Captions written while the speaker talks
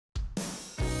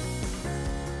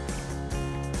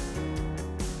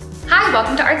Hi,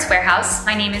 welcome to Arts Warehouse.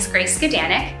 My name is Grace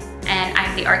gdaniecg, and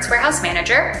I'm the Arts Warehouse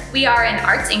Manager. We are an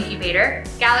arts incubator,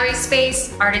 gallery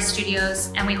space, artist studios,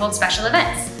 and we hold special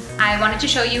events. I wanted to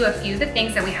show you a few of the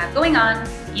things that we have going on.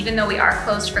 Even though we are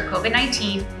closed for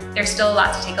COVID-19, there's still a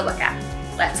lot to take a look at.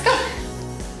 Let's go.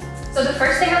 So the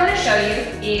first thing I want to show you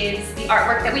is the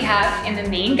artwork that we have in the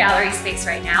main gallery space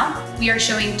right now. We are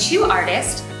showing two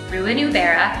artists, Ruben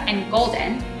Ubiera and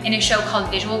Golden, in a show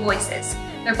called Visual Voices.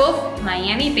 They're both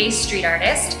Miami-based street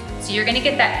artists, so you're gonna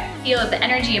get that feel of the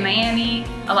energy of Miami,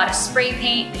 a lot of spray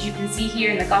paint, as you can see here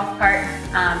in the golf cart.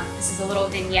 This is a little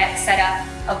vignette setup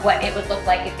of what it would look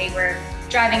like if they were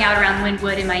driving out around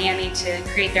Wynwood in Miami to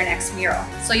create their next mural.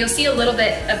 So you'll see a little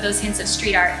bit of those hints of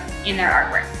street art in their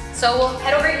artwork. So we'll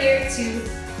head over here to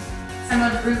some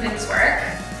of Ruben's work.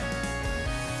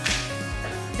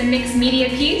 It's a mixed media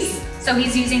piece, so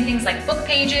he's using things like book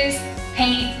pages,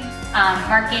 paint,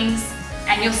 markings,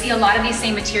 and you'll see a lot of these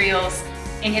same materials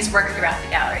in his work throughout the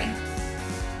gallery.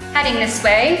 Heading this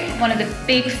way, one of the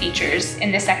big features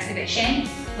in this exhibition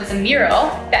was a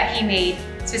mural that he made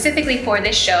specifically for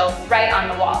this show right on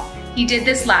the wall. He did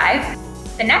this live.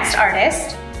 The next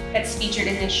artist that's featured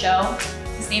in this show,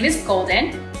 his name is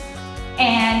Golden,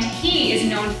 and he is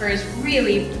known for his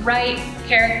really bright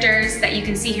characters that you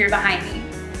can see here behind me.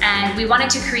 And we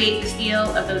wanted to create the feel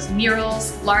of those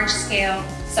murals, large scale,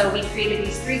 so we created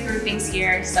these three groupings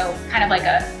here, so kind of like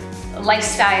a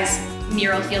life-size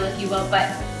mural feel, if you will, but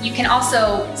you can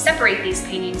also separate these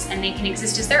paintings and they can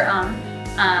exist as their own,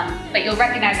 but you'll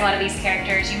recognize a lot of these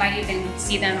characters. You might even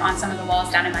see them on some of the walls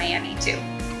down in Miami too.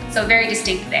 So very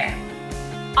distinct there.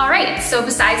 All right, so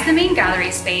besides the main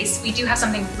gallery space, we do have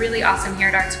something really awesome here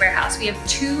at Arts Warehouse. We have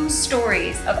 2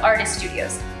 stories of artist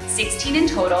studios, 16 in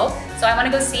total. So I wanna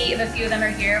go see if a few of them are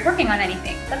here working on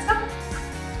anything. Let's go.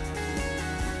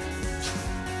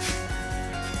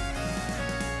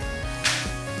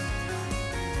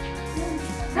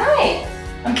 Hi,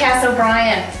 I'm Kass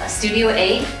O'Brien, Studio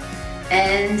 8,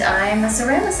 and I'm a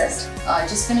ceramicist. I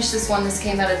just finished this one. This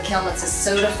came out of the kiln. It's a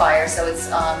soda fire, so it's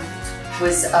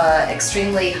was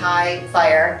extremely high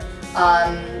fire.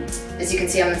 As you can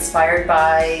see, I'm inspired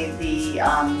by the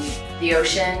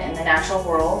ocean and the natural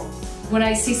world. When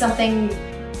I see something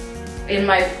in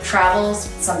my travels,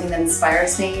 something that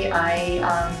inspires me, I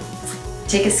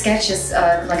take a sketch,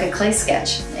 like a clay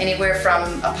sketch, anywhere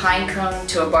from a pine cone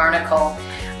to a barnacle.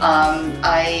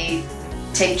 I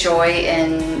take joy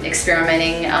in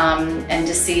experimenting and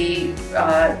to see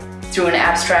through an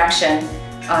abstraction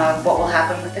what will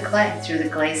happen with the clay through the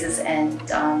glazes and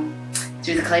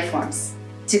through the clay forms.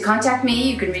 To contact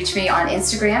me, you can reach me on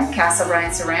Instagram, Kass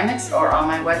O'Brien Ceramics, or on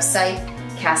my website,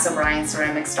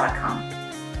 kassobrienceramics.com.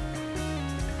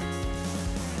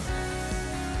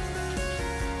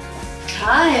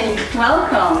 Hi,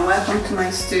 welcome to my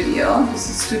studio. This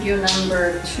is studio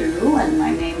number 2 and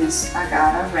my name is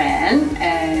Agata Ren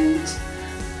and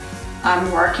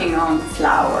I'm working on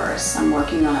flowers. I'm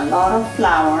working on a lot of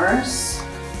flowers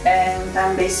and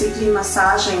I'm basically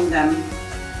massaging them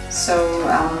so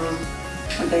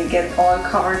they get all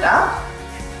covered up,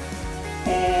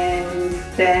 and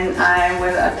then I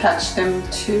will attach them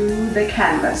to the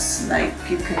canvas like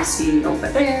you can see over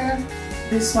there.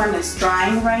 This one is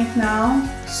drying right now,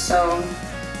 so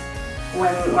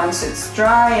once it's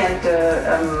dry and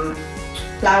the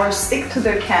flowers stick to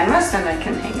the canvas, then I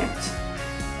can hang it.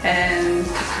 And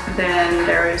then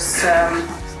there is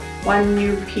one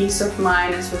new piece of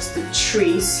mine. This was the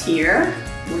trees here,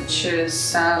 which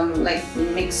is like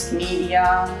mixed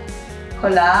media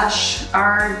collage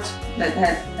art that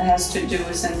has to do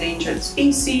with endangered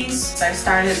species. I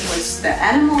started with the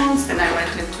animals, then I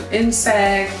went into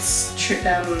insects,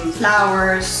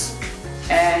 flowers,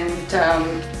 and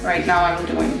right now I'm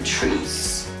doing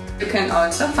trees. You can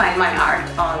also find my art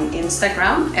on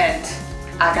Instagram at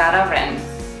Agata Ren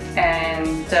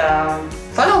and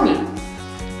follow me.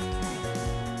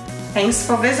 Thanks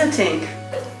for visiting.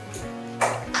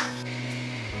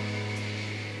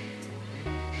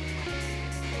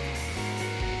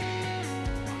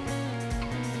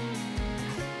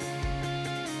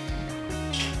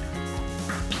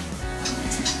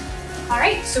 All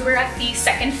right, so we're at the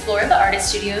 2nd floor of the artist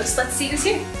studios. Let's see who's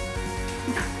here.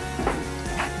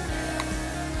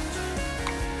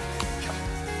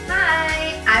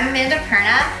 Hi, I'm Amanda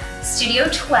Perna, Studio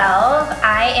 12.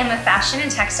 I am a fashion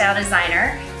and textile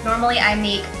designer. Normally I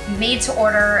make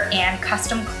made-to-order and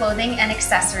custom clothing and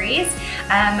accessories.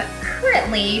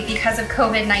 Currently, because of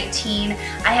COVID-19,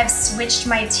 I have switched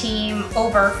my team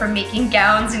over from making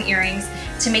gowns and earrings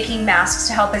to making masks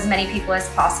to help as many people as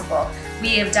possible.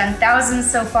 We have done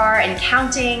thousands so far and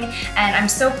counting, and I'm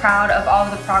so proud of all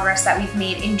of the progress that we've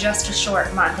made in just a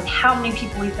short month and how many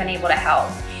people we've been able to help.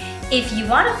 If you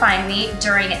want to find me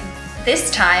during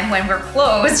this time when we're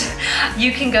closed,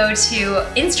 you can go to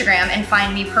Instagram and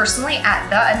find me personally at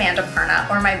the Amanda Perna,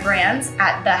 or my brands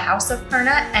at the House of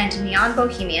Perna and Neon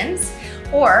Bohemians,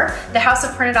 or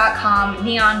thehouseofperna.com,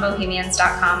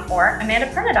 neonbohemians.com, or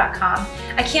amandaperna.com.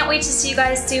 I can't wait to see you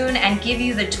guys soon and give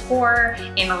you the tour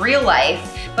in real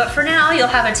life, but for now you'll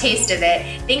have a taste of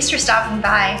it. Thanks for stopping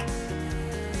by.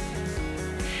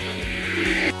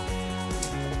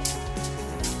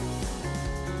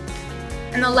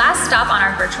 And the last stop on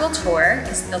our virtual tour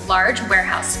is the large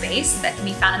warehouse space that can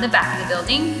be found in the back of the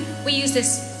building. We use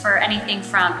this for anything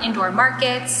from indoor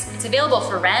markets. It's available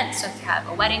for rent, so if you have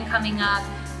a wedding coming up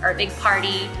or a big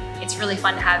party, it's really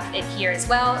fun to have it here as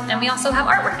well. And we also have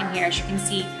artwork in here, as you can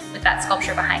see with that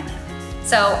sculpture behind me.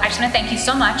 So I just want to thank you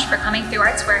so much for coming through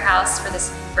Arts Warehouse for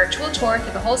this virtual tour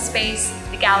through the whole space,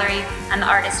 the gallery, and the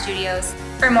artist studios.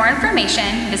 For more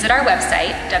information, visit our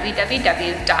website,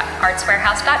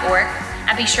 www.artswarehouse.org,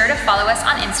 and be sure to follow us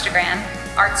on Instagram,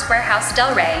 Arts Warehouse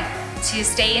Del Rey, to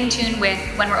stay in tune with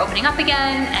when we're opening up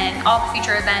again and all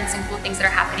future events and cool things that are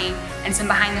happening and some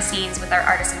behind the scenes with our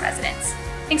artists in residence.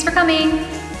 Thanks for coming.